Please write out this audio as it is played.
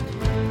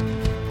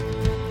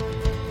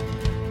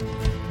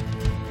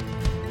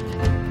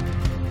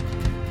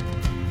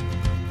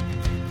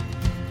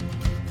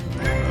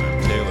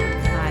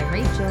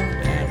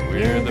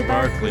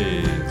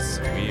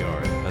Barkleys. We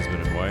are a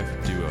husband and wife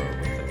duo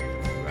with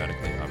a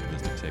radically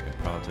optimistic take on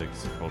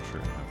politics, culture,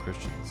 and how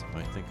Christians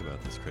might think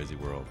about this crazy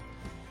world.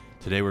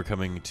 Today we're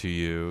coming to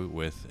you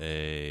with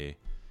a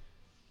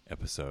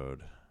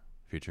episode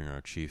featuring our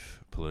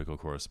chief political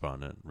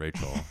correspondent,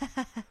 Rachel,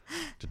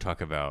 to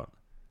talk about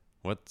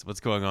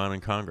what's going on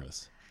in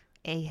Congress.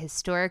 A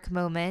historic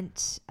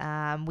moment.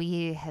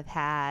 We have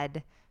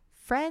had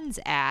friends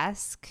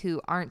ask who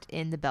aren't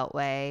in the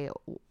Beltway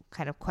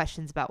kind of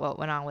questions about what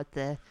went on with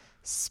the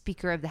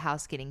Speaker of the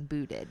House getting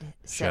booted.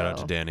 Shout out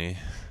to Danny.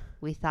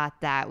 We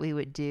thought that we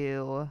would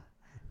do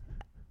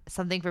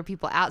something for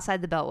people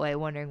outside the Beltway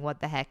wondering what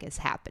the heck is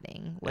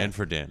happening. And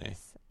for Danny.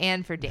 This.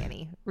 And for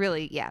Danny.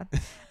 Really, yeah.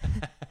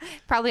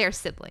 Probably our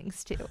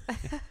siblings, too.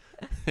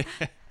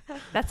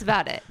 That's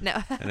about it.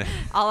 No.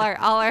 all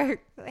our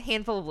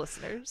handful of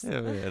listeners. Yeah,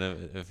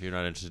 and if you're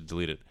not interested,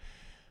 delete it.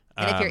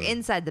 And if you're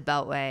inside the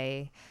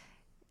Beltway,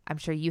 I'm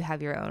sure you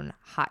have your own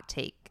hot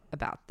take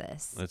about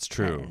this. That's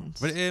true.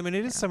 But I mean,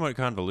 it is somewhat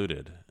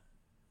convoluted.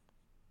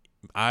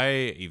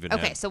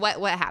 So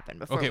what happened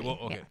before? Okay.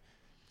 Yeah.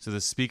 So the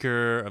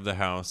Speaker of the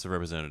House of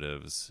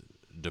Representatives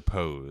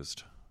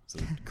deposed. Is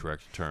that the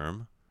correct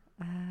term?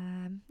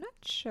 I'm not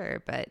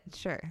sure, but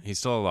sure. He's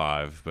still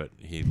alive, but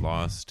he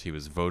lost. He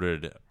was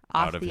voted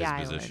out of his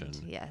position.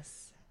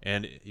 Yes.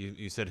 And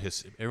you said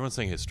everyone's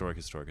saying historic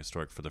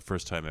for the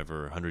first time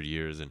ever, 100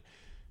 years, and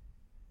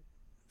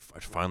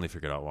I finally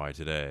figured out why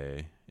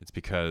today. It's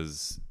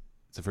because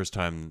it's the first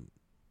time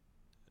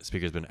the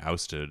Speaker's been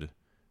ousted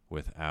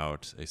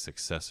without a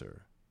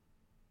successor,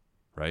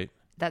 right?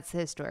 That's the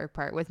historic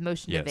part with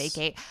motion Yes. to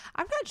vacate.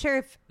 I'm not sure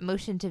if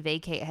motion to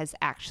vacate has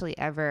actually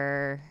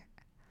ever,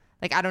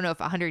 I don't know if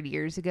 100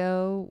 years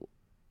ago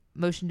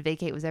motion to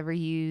vacate was ever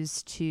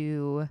used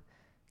to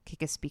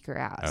kick a speaker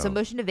out. So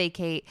motion to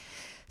vacate.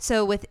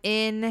 So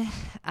within,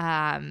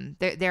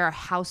 there are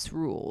House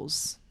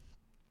rules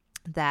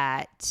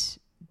that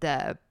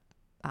the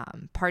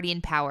party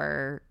in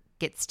power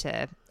gets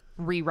to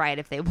rewrite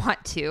if they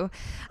want to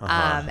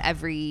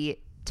every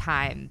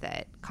time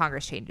that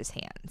Congress changes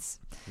hands.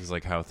 It's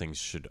like how things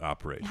should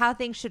operate.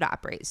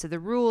 So the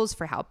rules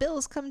for how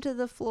bills come to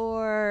the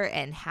floor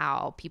and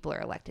how people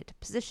are elected to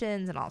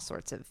positions and all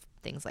sorts of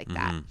things like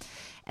that.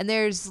 And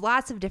there's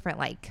lots of different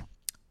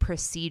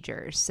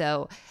procedures.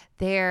 So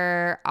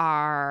there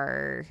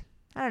are,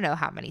 I don't know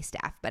how many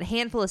staff, but a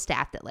handful of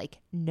staff that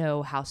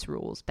know House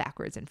rules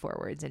backwards and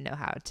forwards and know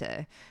how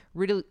to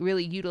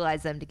really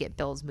utilize them to get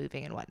bills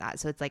moving and whatnot.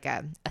 So it's like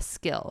a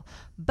skill.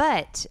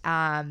 But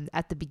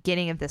at the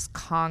beginning of this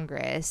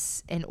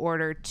Congress, in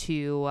order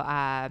to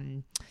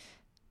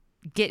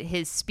get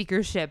his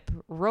speakership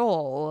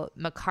role,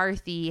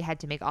 McCarthy had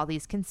to make all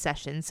these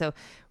concessions. So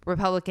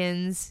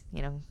Republicans,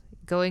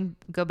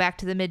 go back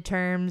to the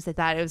midterms. They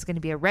thought it was going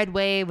to be a red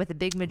wave with a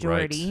big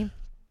majority. Right.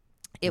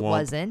 It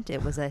wasn't.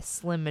 It was a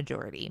slim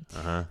majority,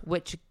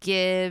 which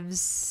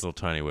gives... Little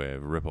tiny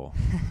wave, ripple.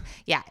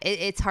 Yeah,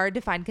 it's hard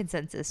to find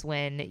consensus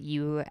when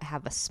you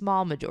have a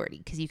small majority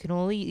because you can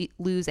only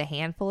lose a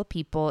handful of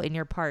people in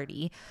your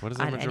party. What is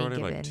the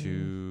majority? Like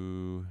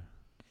two...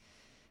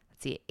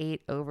 Let's see,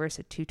 8 over,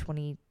 so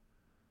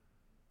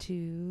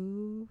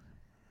 222.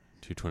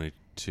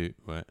 222,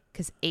 what?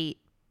 Because 8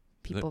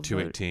 people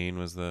 218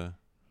 was the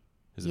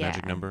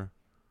magic number?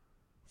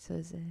 So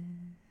is it...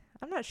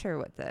 I'm not sure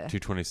what the...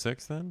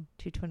 226 then?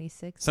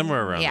 226?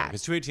 Somewhere around there.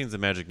 Because 218 is the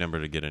magic number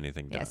to get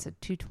anything done. Yeah, so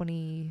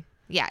 220...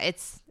 Yeah,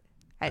 it's...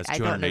 I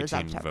don't know this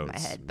off the top of my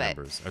head, but...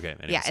 Numbers. Okay,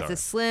 anyway, yeah, it's a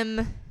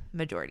slim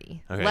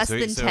majority. Okay, Less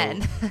than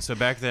 10. So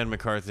back then,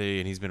 McCarthy,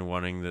 and he's been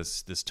wanting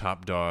this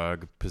top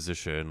dog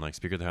position.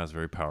 Speaker of the House is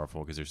very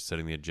powerful because they're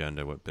setting the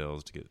agenda, what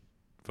bills to get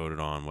voted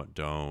on, what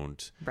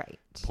don't. Right.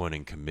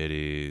 Appointing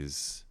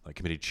committees,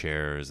 committee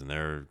chairs, and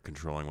they're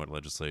controlling what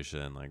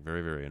legislation.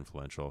 Very, very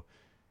influential.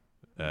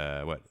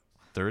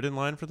 Third in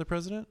line for the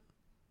president?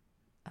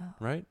 Oh.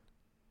 Right?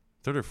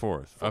 Third or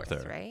fourth up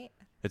there. Right?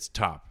 It's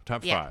top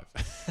 5.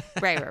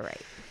 Right.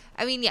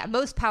 I mean, yeah,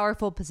 most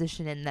powerful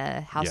position in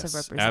the House of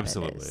Representatives.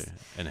 Absolutely.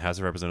 And House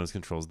of Representatives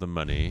controls the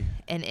money.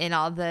 And in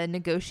all the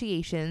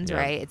negotiations,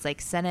 right? It's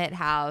Senate,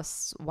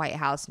 House, White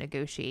House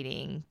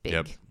negotiating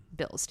big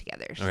bills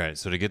together. Okay,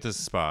 so to get this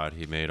spot,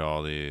 he made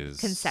all these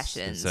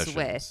concessions.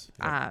 With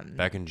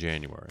back in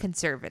January.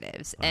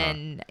 Conservatives.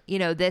 And,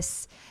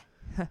 this...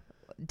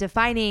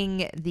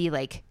 defining the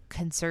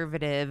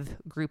conservative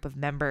group of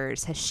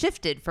members has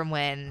shifted from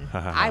when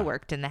I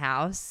worked in the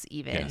House,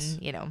 even,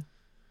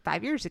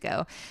 5 years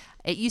ago.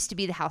 It used to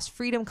be the House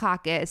Freedom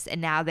Caucus, and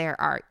now there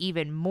are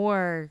even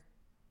more,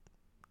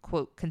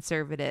 quote,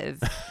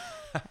 conservative.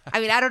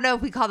 I mean, I don't know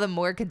if we call them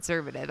more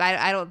conservative.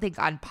 I don't think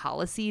on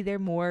policy they're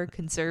more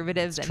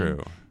conservative than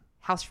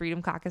House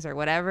Freedom Caucus or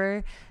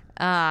whatever.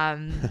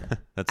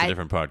 That's a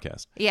different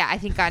podcast. Yeah, I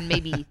think on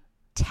maybe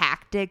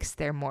tactics,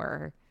 they're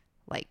more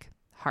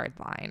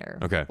hardline or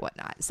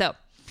whatnot. So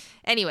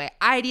anyway,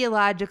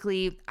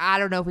 ideologically, I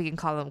don't know if we can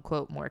call them,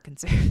 quote, more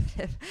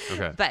conservative.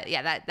 But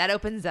yeah, that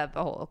opens up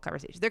a whole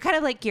conversation. They're kind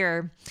of like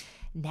your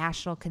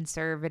national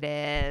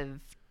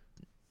conservative,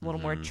 a little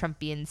more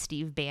Trumpian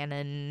Steve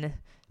Bannon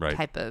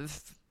type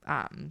of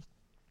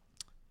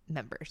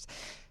members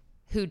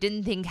who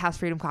didn't think House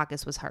Freedom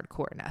Caucus was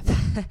hardcore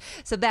enough.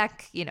 So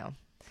back in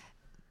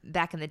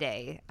the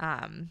day,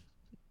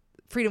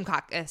 Freedom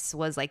Caucus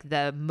was like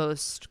the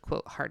most,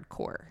 quote,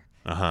 hardcore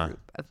group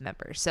of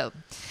members. So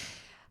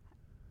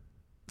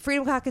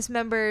Freedom Caucus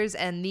members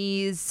and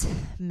these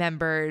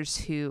members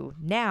who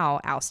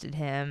now ousted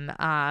him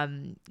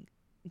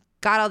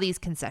got all these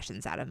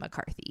concessions out of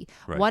McCarthy,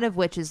 one of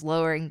which is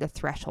lowering the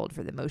threshold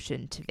for the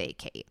motion to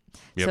vacate.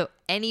 Yep. So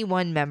any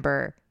one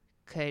member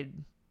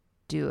could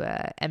do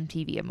a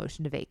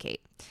motion to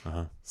vacate.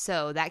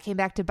 So that came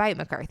back to bite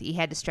McCarthy. He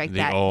had to strike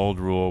that. The old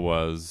rule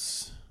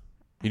was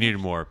you needed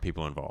more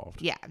people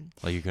involved. Yeah.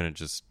 Like you couldn't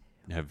just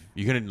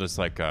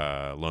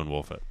lone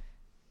wolf it.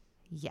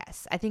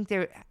 Yes. I think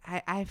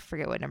I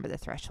forget what number the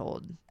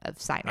threshold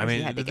of signers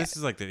you had to this get.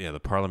 is like the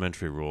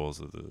parliamentary rules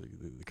of the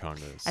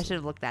Congress. I should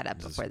have looked that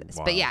up before this.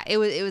 Wild. But yeah, it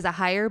was a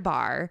higher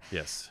bar.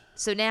 Yes.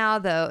 So now,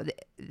 though,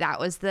 that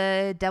was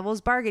the devil's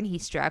bargain he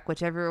struck,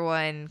 which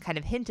everyone kind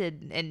of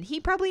hinted, and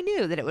he probably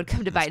knew that it would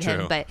come to bite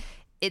him, but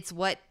it's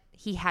what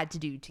he had to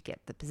do to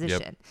get the position.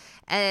 Yep.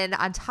 And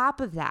on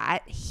top of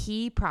that,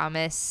 he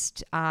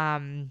promised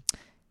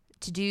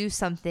to do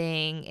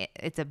something.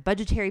 It's a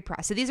budgetary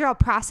process. So these are all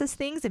process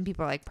things, and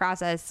people are like,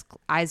 process,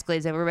 eyes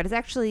glaze over, but it's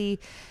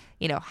actually,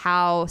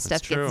 how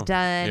stuff gets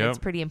done. Yep. It's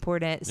pretty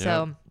important. Yep.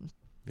 So,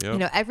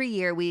 Yep. Every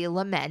year we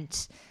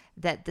lament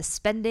that the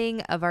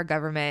spending of our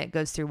government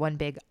goes through one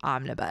big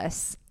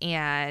omnibus,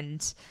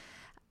 and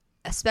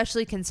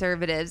especially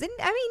conservatives, and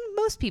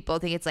most people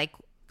think it's like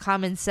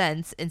common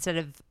sense, instead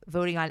of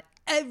voting on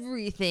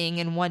everything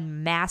in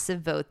one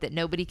massive vote that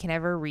nobody can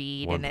ever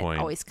read, and it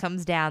always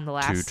comes down the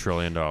last $2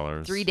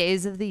 trillion 3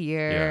 days of the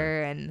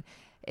year, and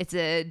it's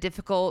a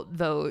difficult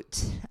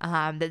vote,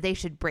 that they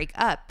should break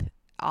up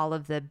all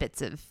of the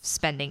bits of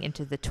spending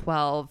into the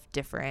 12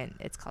 different,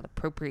 it's called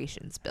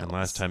appropriations bills. And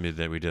last time we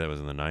did that was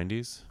in the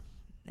 90s.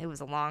 It was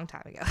a long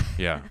time ago.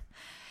 Yeah.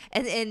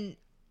 and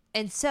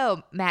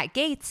so Matt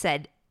Gaetz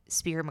said,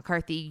 Speaker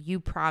McCarthy, you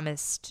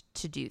promised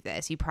to do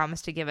this. You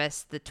promised to give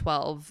us the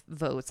 12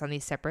 votes on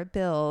these separate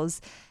bills,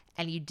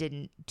 and you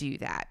didn't do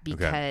that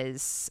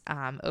because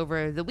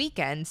over the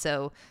weekend,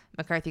 so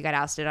McCarthy got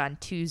ousted on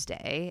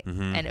Tuesday,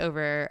 and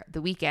over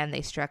the weekend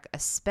they struck a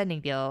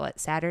spending deal at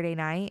Saturday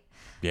night.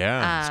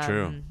 Yeah, it's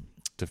true.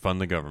 To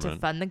fund the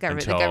government.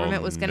 The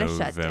government was going to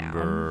shut down.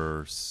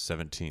 November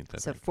 17th, I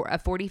think. For a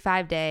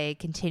 45-day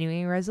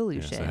continuing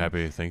resolution. Yeah, so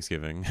happy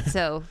Thanksgiving.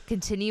 So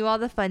continue all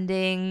the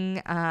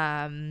funding.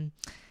 And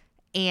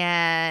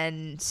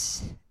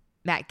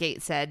Matt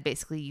Gaetz said,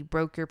 basically, you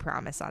broke your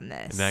promise on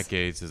this. And Matt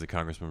Gaetz is a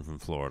congressman from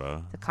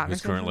Florida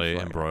who's currently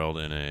embroiled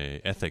in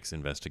a ethics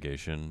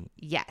investigation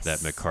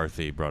that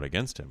McCarthy brought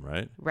against him,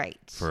 right? Right.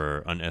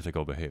 For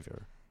unethical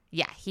behavior.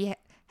 Yeah, he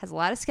has a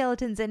lot of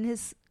skeletons in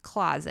his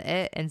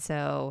closet, and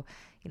so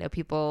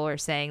people are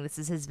saying this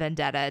is his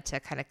vendetta to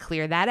kind of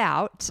clear that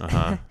out.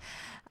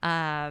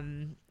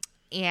 And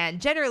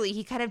generally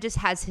he kind of just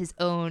has his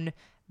own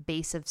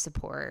base of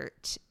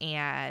support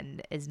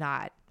and is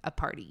not a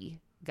party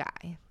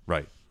guy.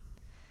 Right.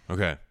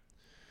 Okay.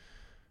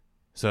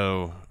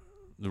 So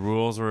the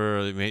rules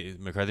were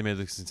McCarthy made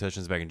the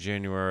concessions back in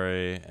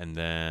January, and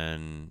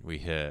then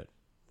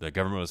the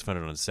government was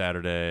funded on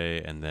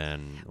Saturday, and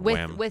then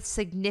with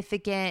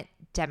significant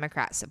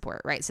Democrat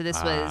support, right? So this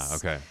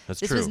was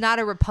was not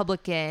a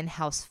Republican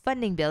House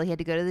funding bill. He had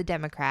to go to the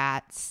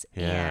Democrats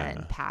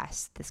and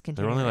pass this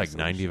continuing There were only like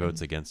resolution. 90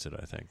 votes against it,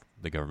 I think,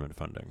 the government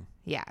funding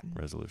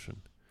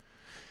resolution.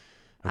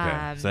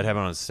 Okay, so that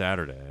happened on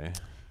Saturday.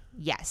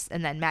 Yes,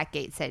 and then Matt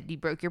Gaetz said, you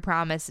broke your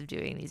promise of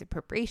doing these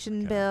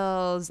appropriation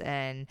bills,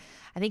 and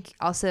I think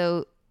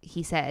also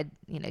he said,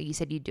 you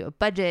said you'd do a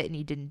budget, and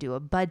you didn't do a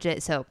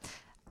budget. So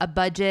a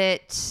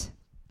budget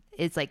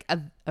is like a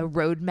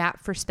roadmap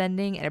for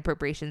spending, and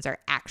appropriations are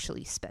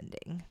actually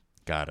spending.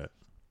 Got it.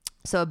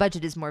 So a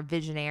budget is more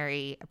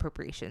visionary.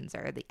 Appropriations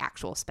are the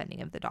actual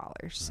spending of the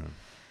dollars.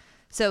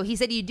 So he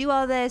said you do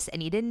all this,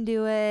 and you didn't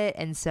do it,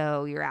 and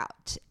so you're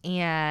out.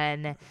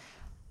 And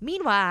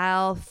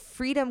meanwhile,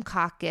 Freedom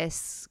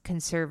Caucus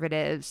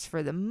conservatives,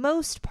 for the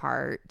most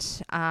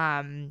part,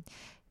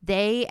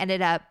 they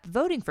ended up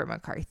voting for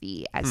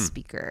McCarthy as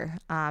speaker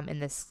in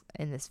this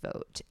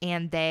vote.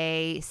 And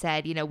they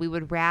said, we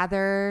would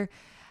rather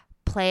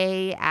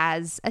play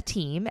as a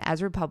team,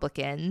 as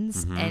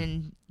Republicans,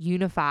 and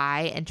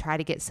unify and try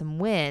to get some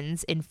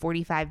wins in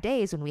 45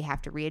 days when we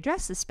have to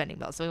readdress the spending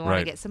bill. So we want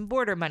to get some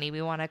border money.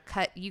 We want to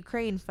cut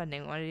Ukraine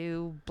funding. We want to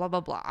do blah,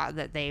 blah, blah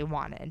that they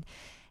wanted.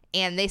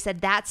 And they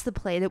said, that's the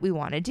play that we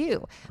want to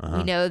do.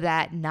 We know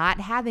that not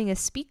having a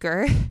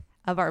speaker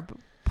of our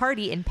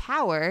party in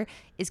power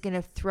is going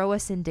to throw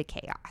us into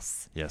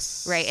chaos.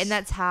 Yes. Right. And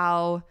that's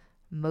how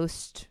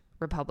most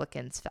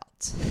Republicans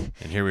felt.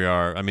 And here we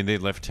are. I mean, they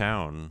left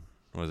town.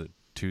 Was it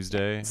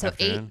Tuesday? So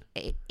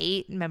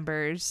eight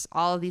members,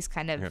 all of these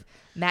kind of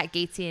Matt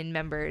Gaetzian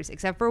members,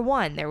 except for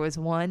one. There was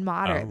one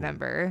moderate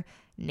member,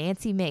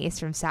 Nancy Mace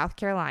from South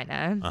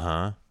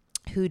Carolina,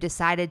 who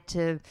decided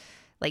to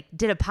like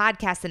did a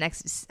podcast the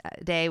next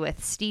day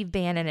with Steve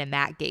Bannon and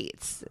Matt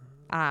Gaetz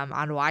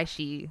on why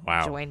she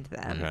joined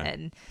them. Okay.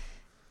 And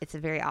it's a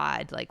very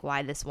odd, like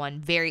why this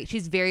one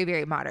she's very,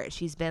 very moderate.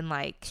 She's been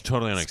like it's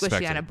totally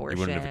unexpected. Squishy on abortion.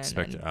 You wouldn't have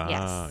expected.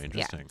 Yes,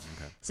 Interesting.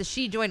 Yeah. Okay. So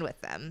she joined with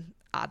them,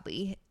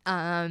 oddly.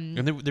 And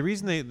the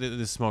reason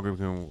this small group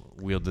can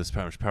wield this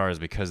much power is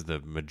because the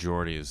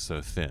majority is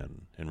so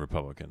thin in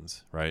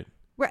Republicans, right?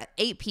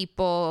 8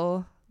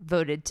 people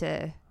voted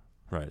to.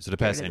 Right. So to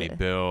pass any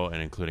bill,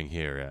 and including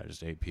here,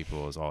 just 8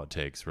 people is all it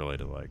takes really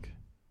to like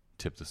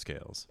tip the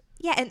scales.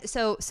 Yeah, and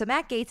so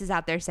Matt Gaetz is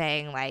out there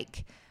saying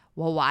like,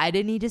 well, why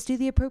didn't he just do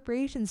the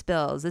appropriations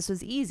bills? This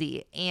was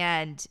easy.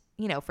 And,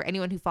 for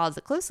anyone who follows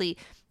it closely,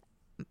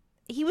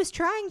 he was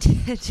trying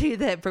to do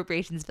the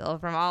appropriations bill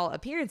from all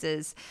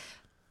appearances.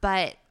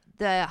 But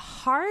the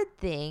hard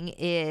thing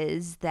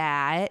is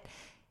that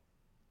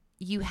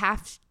you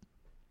have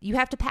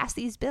to pass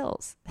these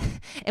bills.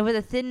 And with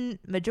a thin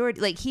majority,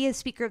 like he is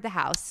Speaker of the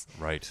House.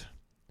 Right.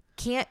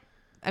 He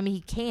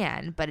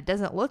can, but it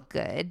doesn't look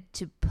good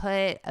to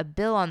put a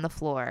bill on the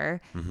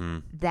floor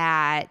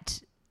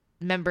that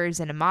members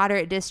in a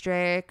moderate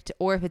district,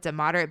 or if it's a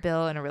moderate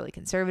bill in a really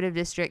conservative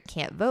district,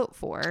 can't vote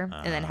for,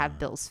 and then have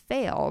bills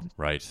fail.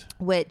 Right.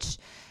 Which,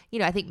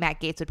 I think Matt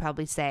Gaetz would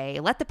probably say,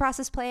 let the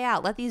process play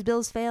out. Let these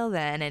bills fail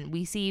then, and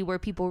we see where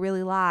people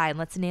really lie, and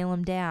let's nail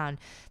them down.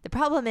 The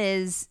problem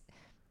is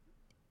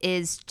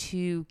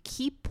to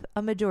keep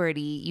a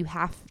majority, you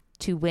have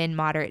to win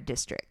moderate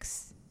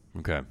districts.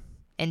 Okay.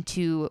 And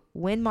to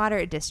win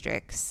moderate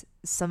districts,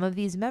 some of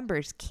these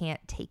members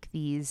can't take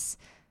these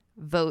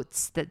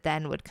votes that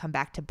then would come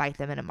back to bite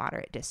them in a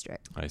moderate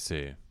district. I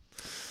see.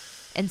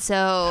 And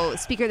so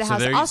Speaker of the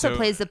House also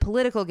plays the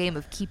political game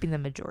of keeping the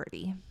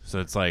majority. So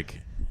it's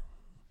like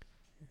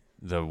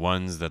the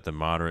ones that the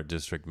moderate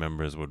district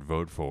members would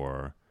vote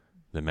for,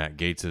 the Matt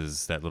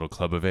Gaetz's, that little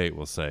club of 8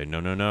 will say,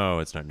 no,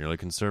 it's not nearly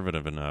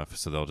conservative enough,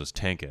 so they'll just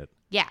tank it.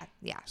 Yeah.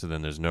 So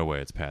then there's no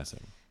way it's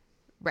passing.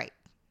 Right.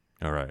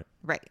 All right.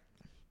 Right.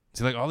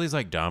 See, like all these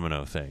like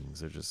domino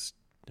things are just,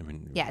 so it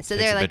they're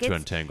takes a like, bit to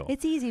untangle.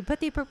 It's easy.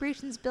 Put the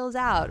appropriations bills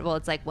out. Well,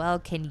 it's like, well,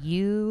 can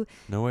you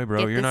no way, bro.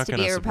 get You're this not to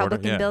going be to a support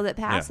Republican it? bill that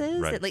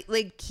passes? Yeah, right.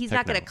 Like he's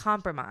not going to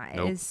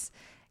compromise.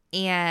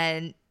 Nope.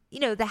 And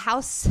the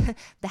House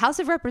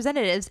of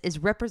Representatives is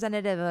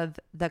representative of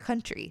the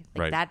country.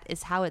 Right. That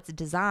is how it's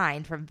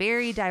designed, from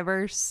very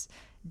diverse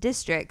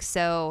districts.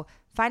 So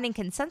finding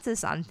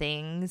consensus on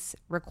things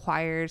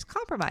requires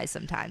compromise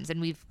sometimes,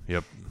 and we've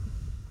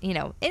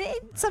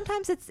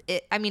sometimes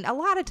a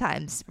lot of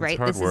times, right? It's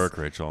hard this work, is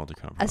Rachel, to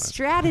compromise. a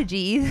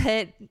strategy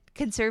that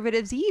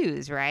conservatives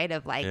use, right?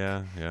 Of like,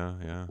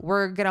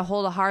 we're going to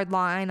hold a hard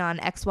line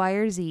on X, Y,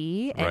 or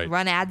Z and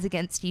run ads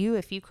against you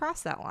if you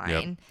cross that line.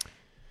 Yep.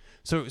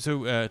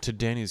 So to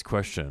Danny's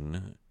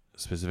question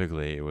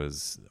specifically, it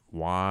was,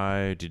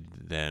 why did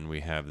then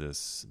we have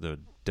the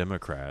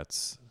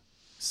Democrats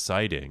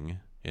siding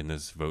in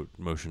this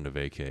motion to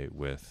vacate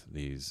with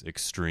these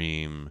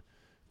extreme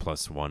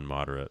 +1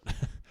 moderate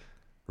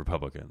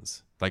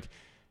Republicans? Like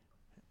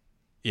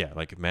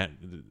Matt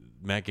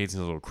Gaetz and his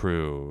little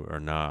crew are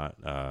not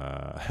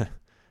they're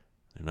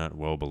not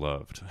well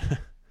beloved,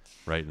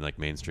 right? In like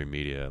mainstream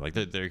media, like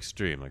they're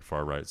extreme, like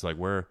far right. So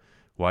like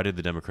why did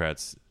the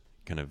Democrats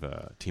kind of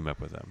team up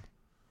with them?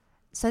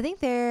 So I think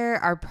there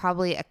are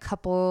probably a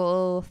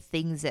couple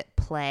things at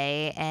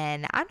play,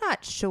 and I'm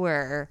not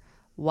sure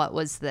what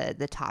was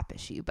the top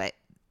issue, but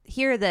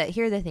here are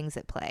the things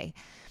at play.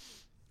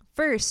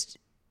 First,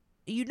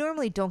 you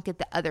normally don't get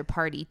the other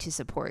party to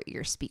support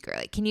your speaker.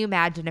 Like, can you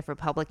imagine if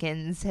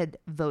Republicans had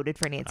voted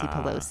for Nancy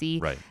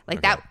Pelosi? Right.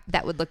 Like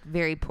that would look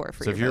very poor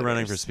for. So your if you're voters.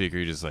 running for speaker,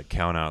 you just like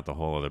count out the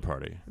whole other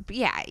party.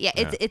 Yeah.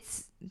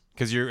 It's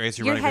because you're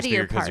running for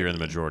speaker because you're in the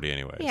majority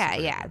anyway.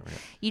 Yeah.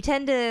 It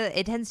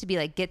tends to be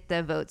like, get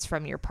the votes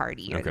from your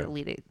party or the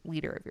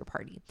leader of your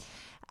party.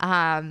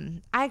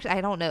 I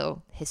don't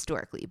know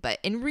historically, but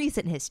in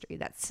recent history,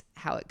 that's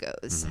how it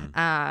goes.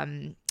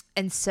 Mm-hmm.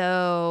 And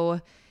so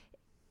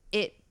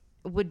it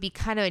would be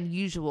kind of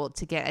unusual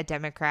to get a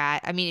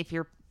Democrat. I mean, if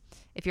you're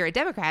a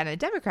Democrat in a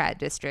Democrat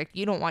district,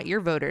 you don't want your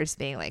voters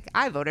being like,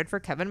 I voted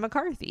for Kevin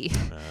McCarthy.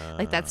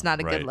 Like, that's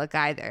not a good look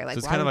either. Like, so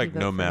it's kind of like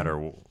no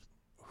matter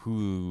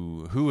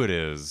who it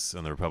is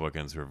on the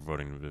Republicans who are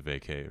voting on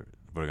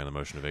the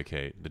motion to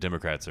vacate, the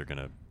Democrats are going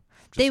to.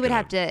 They would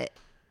have to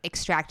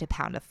extract a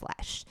pound of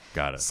flesh.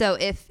 Got it. So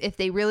if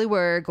they really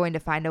were going to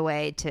find a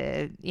way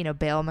to,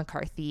 bail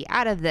McCarthy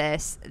out of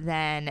this,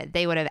 then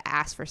they would have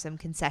asked for some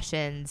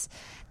concessions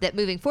that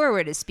moving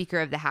forward as Speaker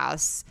of the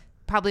House,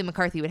 probably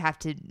McCarthy would have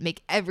to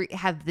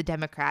have the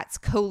Democrats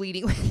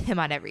co-leading with him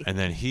on everything. And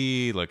then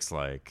he looks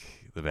like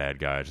the bad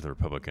guy to the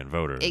Republican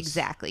voters.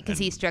 Exactly, because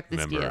he struck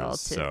this deal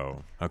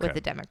with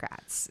the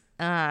Democrats.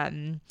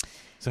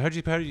 So how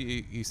did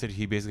you said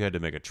he basically had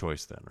to make a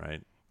choice then,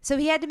 right? So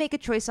he had to make a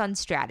choice on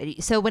strategy.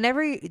 So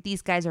whenever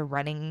these guys are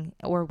running,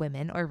 or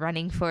women are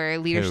running for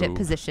leadership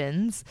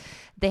positions,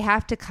 they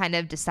have to kind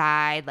of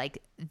decide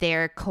like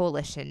their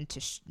coalition to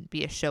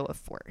be a show of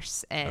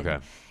force. And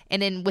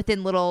then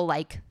within little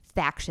like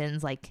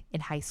factions, like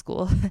in high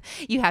school.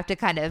 You have to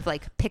kind of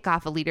like pick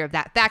off a leader of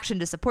that faction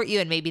to support you,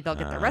 and maybe they'll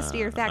get the rest of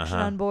your faction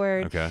on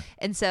board. Okay.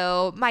 And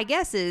so my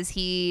guess is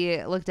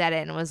he looked at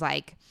it and was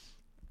like,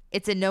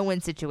 it's a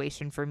no-win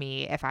situation for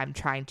me if I'm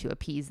trying to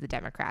appease the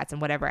Democrats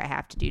and whatever I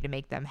have to do to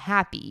make them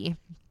happy.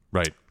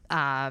 Right.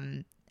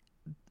 And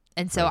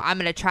so I'm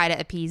going to try to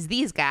appease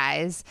these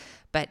guys,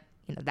 but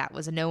that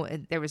was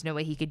there was no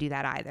way he could do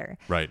that either.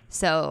 Right.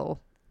 So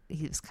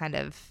he was kind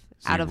of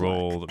out of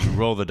luck.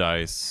 roll the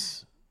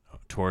dice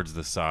towards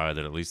the side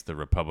that at least the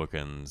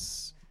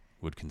Republicans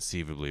would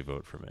conceivably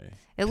vote for me.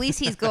 At least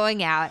he's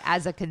going out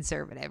as a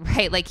conservative,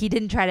 right? Like he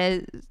didn't try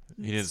to...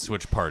 He didn't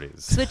switch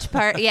parties.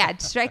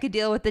 Strike a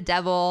deal with the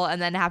devil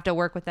and then have to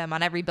work with them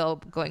on every bill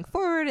going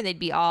forward, and they'd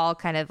be all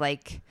kind of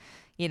like,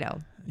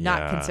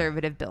 not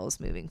conservative bills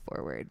moving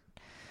forward.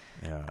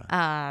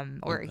 Yeah.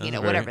 Or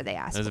whatever they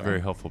asked for. That's a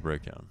very helpful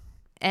breakdown.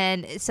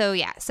 And so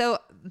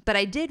but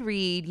I did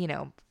read,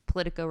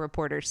 Politico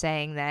reporters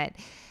saying that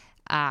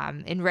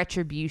in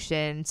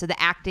retribution, so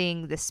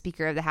the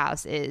Speaker of the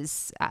House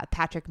is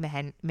Patrick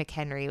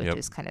McHenry, which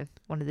is kind of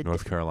one of the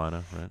North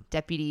Carolina, right?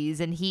 Deputies,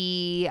 and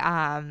he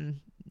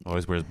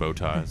always wears bow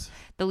ties.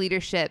 The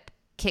leadership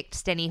kicked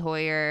Steny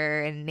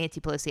Hoyer and Nancy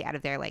Pelosi out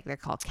of their, like, they're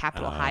called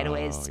Capitol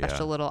hideaways,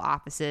 special little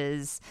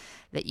offices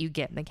that you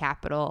get in the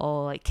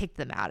Capitol. Like, kicked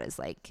them out as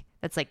like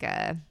that's like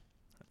a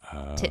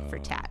tit for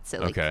tat. So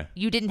like,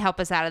 you didn't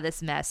help us out of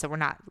this mess, so we're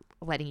not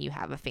letting you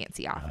have a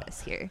fancy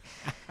office here.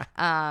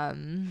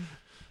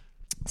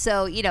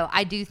 So,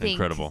 I do think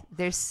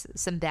there's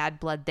some bad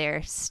blood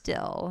there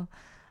still.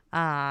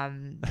 I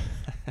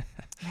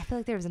feel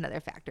like there was another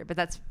factor, but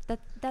that's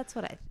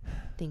what I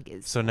think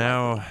is. So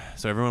now,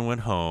 so everyone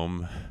went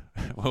home.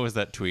 What was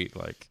that tweet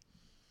like?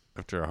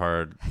 After a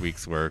hard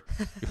week's work,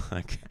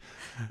 like,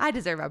 I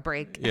deserve a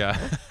break. Yeah.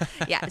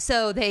 Yeah.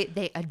 So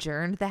they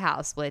adjourned the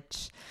House,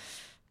 which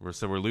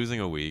we're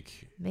losing a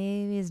week.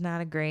 Maybe is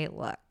not a great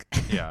look.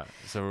 Yeah.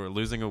 So we're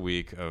losing a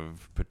week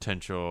of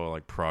potential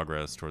like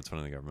progress towards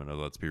funding the government.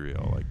 Let's be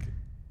real. Like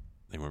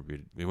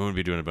we won't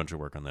be doing a bunch of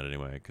work on that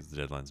anyway because the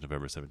deadline's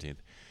November 17th.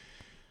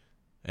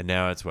 And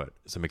now it's what?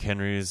 So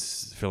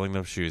McHenry's filling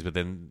those shoes, but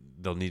then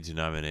they'll need to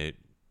nominate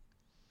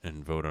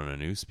and vote on a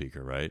new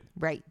speaker, right?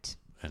 Right.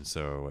 And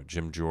so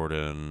Jim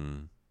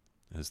Jordan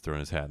has thrown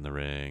his hat in the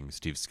ring.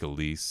 Steve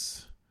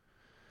Scalise.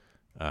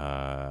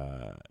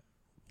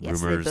 Yes,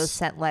 rumors, they both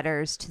sent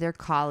letters to their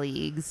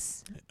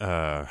colleagues.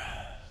 For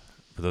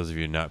those of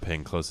you not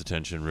paying close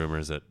attention,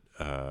 rumors that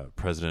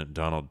President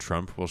Donald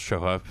Trump will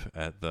show up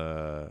at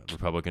the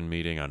Republican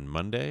meeting on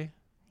Monday.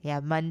 Yeah,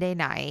 Monday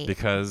night.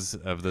 Because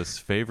of this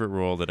favorite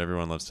rule that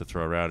everyone loves to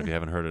throw around. If you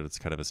haven't heard it, it's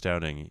kind of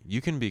astounding. You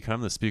can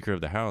become the Speaker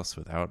of the House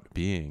without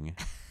being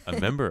a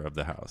member of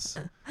the House.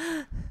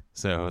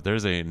 So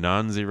there's a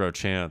non-zero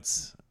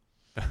chance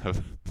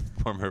of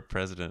former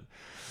President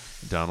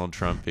Donald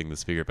Trump being the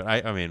Speaker. But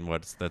I mean,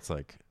 that's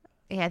like?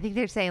 Yeah, I think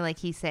they're saying like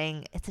he's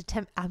saying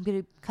I'm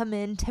going to come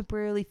in,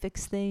 temporarily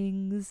fix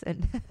things.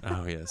 And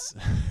oh, yes.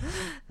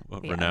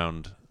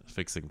 Renowned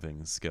fixing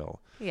things skill.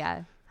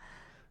 Yeah.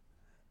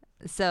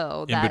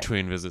 So in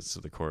between visits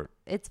to the court.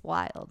 It's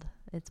wild.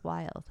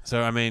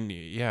 So, I mean,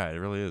 yeah, it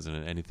really is.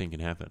 And anything can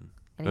happen.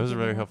 That was a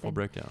very helpful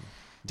breakdown.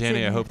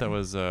 Danny, I hope that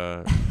was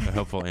a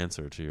helpful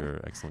answer to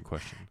your excellent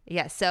question.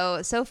 Yeah.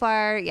 So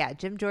far, yeah,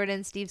 Jim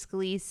Jordan, Steve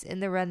Scalise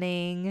in the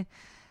running.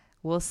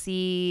 We'll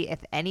see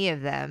if any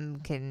of them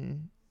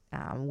can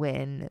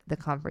win the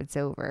conference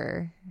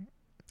over.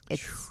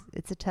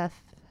 It's a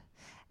tough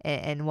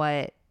and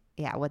what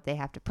they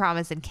have to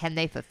promise and can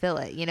they fulfill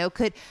it?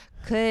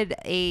 Could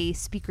a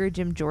Speaker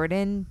Jim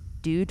Jordan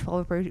do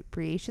 12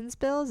 appropriations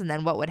bills, and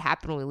then what would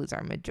happen when we lose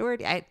our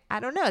majority? I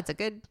don't know.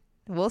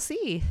 We'll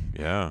see.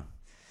 Yeah,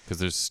 because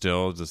there's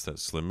still just that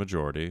slim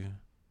majority,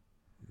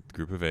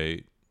 group of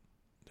 8.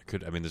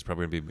 There's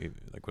probably gonna be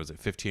like, what is it,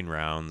 15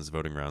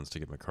 voting rounds to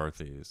get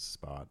McCarthy's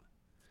spot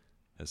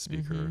as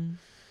Speaker.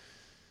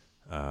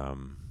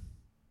 Mm-hmm.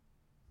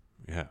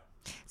 Yeah.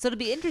 So it'll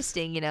be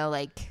interesting,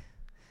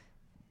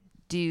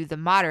 do the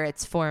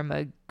moderates form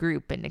a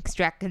group and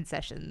extract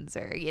concessions,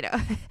 or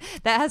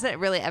that hasn't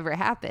really ever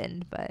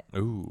happened, but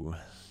ooh.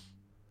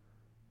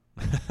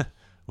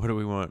 What do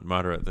we want?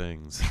 Moderate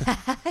things.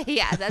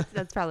 Yeah,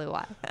 that's probably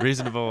why.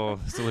 Reasonable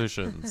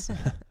solutions.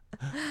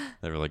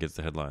 That really gets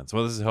the headlines.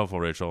 Well, this is helpful,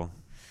 Rachel.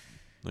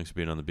 Thanks for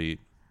being on the beat.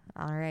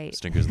 All right.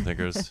 Stinkers and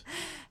thinkers.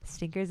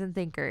 Stinkers and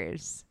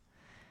thinkers.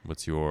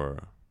 What's your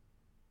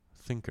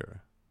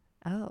thinker?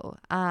 Oh,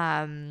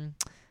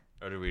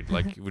 or would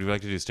we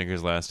like to do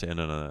stinkers last to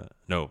end on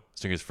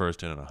stinkers first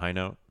to end on a high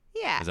note?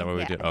 Yeah. Is that what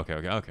we did?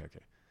 Okay.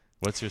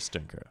 What's your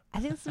stinker? I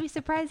think this will be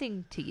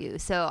surprising to you.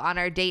 So on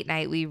our date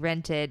night, we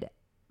rented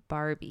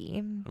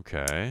Barbie.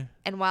 Okay.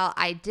 And while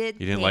I did,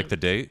 you didn't like the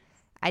date?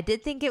 I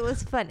did think it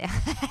was fun.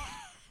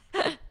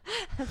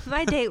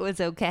 My date was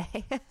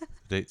okay.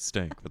 Date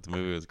stank, but the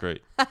movie was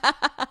great.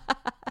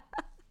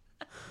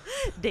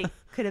 Date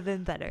could have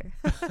been better.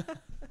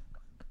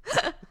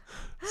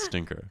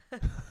 Stinker.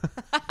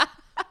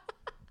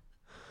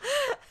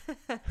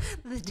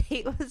 The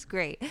date was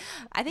great.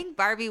 I think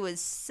Barbie was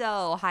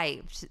so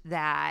hyped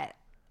that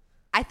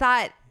I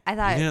thought You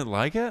didn't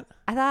like it?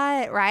 I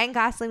thought Ryan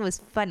Gosling was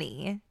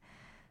funny.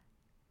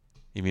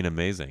 You mean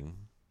amazing?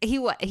 He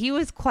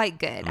was quite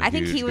good. I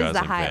think he was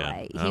the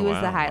highlight. He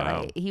was the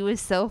highlight. He was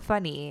so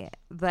funny,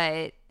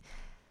 but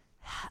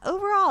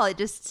overall, it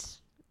was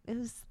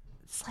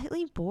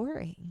slightly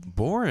boring.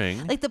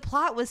 Boring? Like the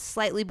plot was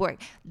slightly boring.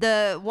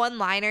 The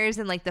one-liners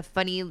and like the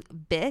funny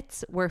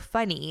bits were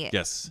funny.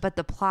 Yes. But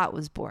the plot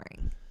was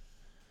boring.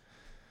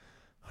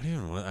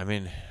 I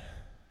mean,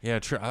 yeah,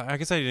 true. I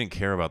guess I didn't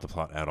care about the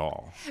plot at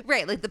all.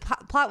 Right. Like the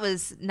plot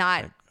was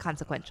not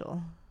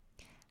consequential.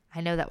 I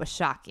know that was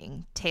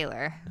shocking.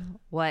 Taylor,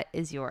 what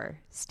is your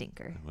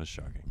stinker? It was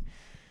shocking.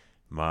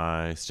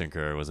 My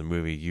stinker was a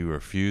movie you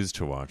refused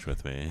to watch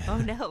with me. Oh,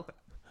 no.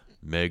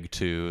 Meg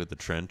 2, The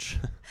Trench.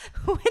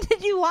 When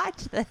did you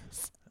watch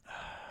this?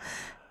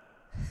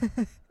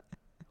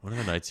 One of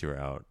the nights you were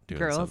out doing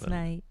Girls' something.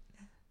 night.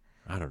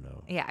 I don't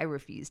know. Yeah, I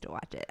refused to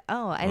watch it.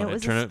 Oh, and it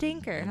was a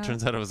stinker. It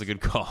turns out it was a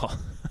good call.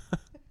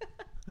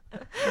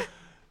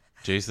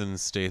 Jason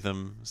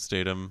Statham.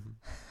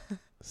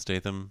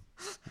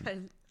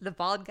 The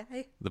bald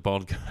guy? The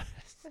bald guy.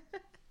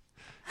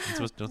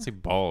 Don't say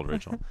bald,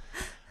 Rachel.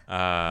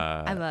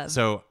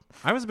 So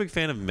I was a big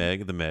fan of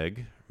Meg.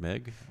 Meg?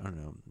 I don't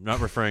know. Not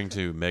referring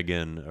to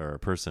Megan or a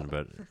person,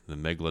 but the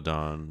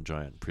megalodon,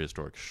 giant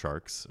prehistoric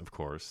sharks, of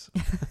course.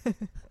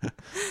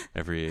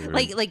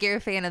 Like you're a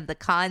fan of the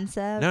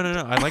concept? No.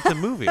 I like the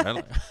movie.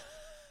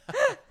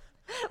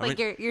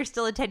 You're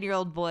still a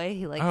 10-year-old boy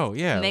who likes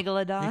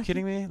megalodon. Are you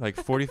kidding me? Like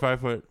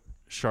 45-foot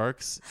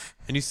sharks,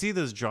 and you see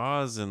those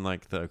jaws in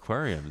like the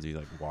aquariums. You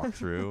like walk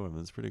through, and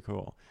it's pretty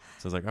cool.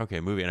 So I was like, okay,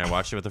 movie, and I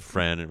watched it with a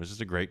friend, and it was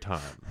just a great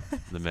time.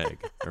 The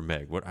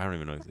Meg. What? I don't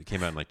even know. It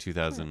came out in like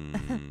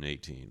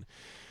 2018.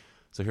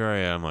 So here I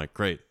am, like,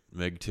 great,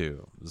 Meg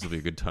 2. This will be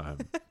a good time.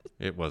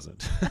 It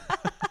wasn't.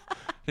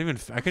 I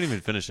couldn't even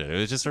finish it. It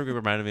was just sort of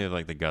reminded me of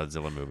like the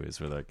Godzilla movies,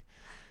 where like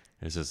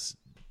it's this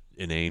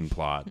inane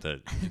plot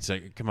that it's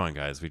like, come on,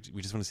 guys, we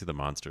just want to see the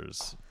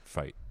monsters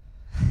fight.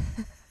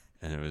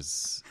 And it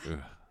was,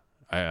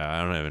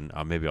 I don't even.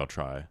 Maybe I'll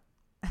try.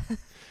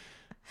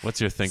 What's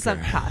your thinker?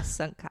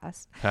 Sunk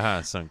cost.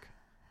 Haha, sunk.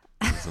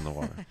 It's in the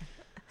water.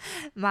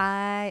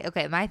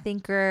 My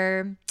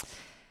thinker.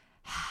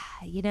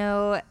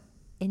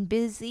 In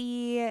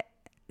busy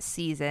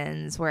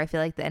seasons where I feel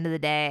like the end of the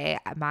day,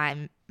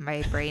 my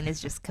brain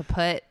is just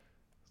kaput,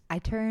 I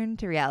turn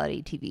to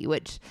reality TV,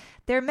 which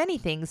there are many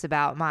things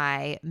about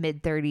my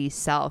mid-30s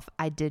self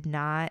I did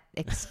not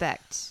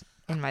expect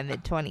in my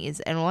mid-20s.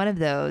 And one of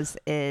those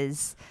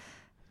is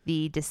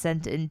the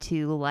descent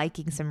into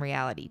liking some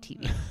reality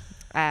TV.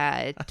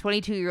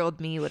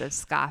 22-year-old me would have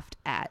scoffed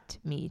at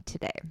me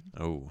today.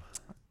 Oh.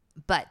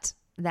 But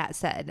that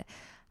said,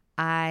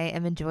 I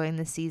am enjoying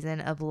the season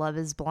of Love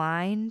is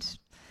Blind.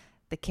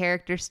 The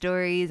character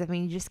stories, I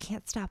mean, you just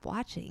can't stop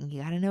watching.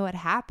 You got to know what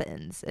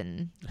happens.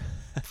 And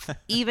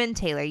even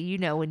Taylor,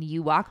 when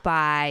you walk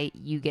by,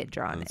 you get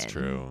drawn in. That's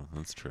true.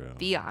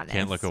 Be honest.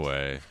 Can't look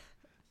away.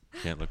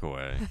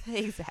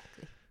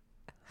 Exactly.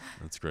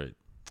 That's great.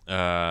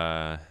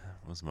 What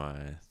was my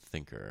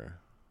thinker?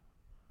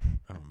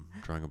 Oh, I'm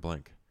drawing a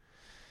blank.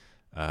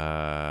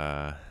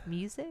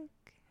 Music?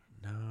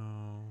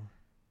 No.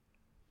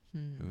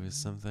 It was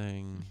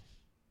something.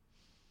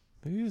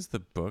 Maybe it was the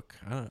book.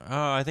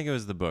 I think it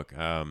was the book.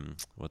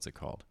 What's it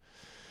called?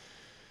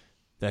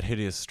 That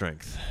Hideous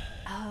Strength.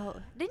 Oh,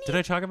 did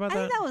I talk about that?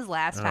 I think that was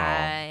last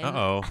time.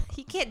 Uh-oh.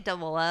 You can't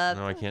double up.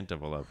 No, I can't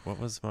double up. What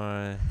was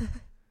my...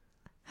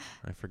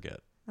 I forget.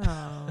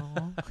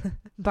 Oh.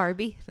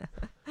 Barbie?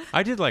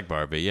 I did like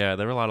Barbie. Yeah,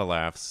 there were a lot of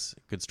laughs.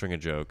 Good string of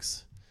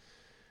jokes.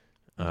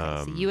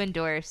 Okay, so you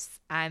endorse.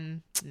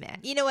 I'm meh.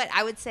 You know what?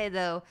 I would say,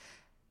 though,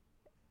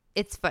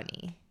 it's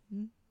funny.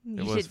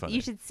 Funny.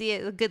 You should see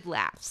it. Good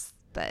laughs,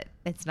 but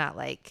it's not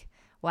like,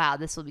 wow,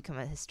 this will become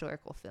a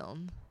historical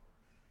film.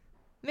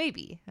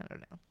 Maybe. I don't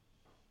know.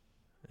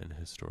 An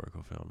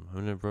historical film. I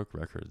mean, it broke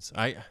records.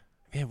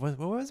 What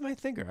was my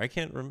thinker? I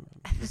can't remember.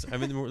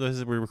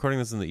 We're recording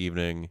this in the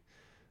evening.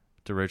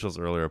 To Rachel's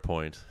earlier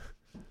point,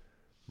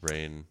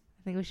 brain.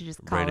 I think we should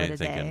just call it a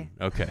day.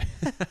 Okay.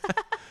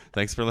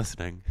 Thanks for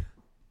listening.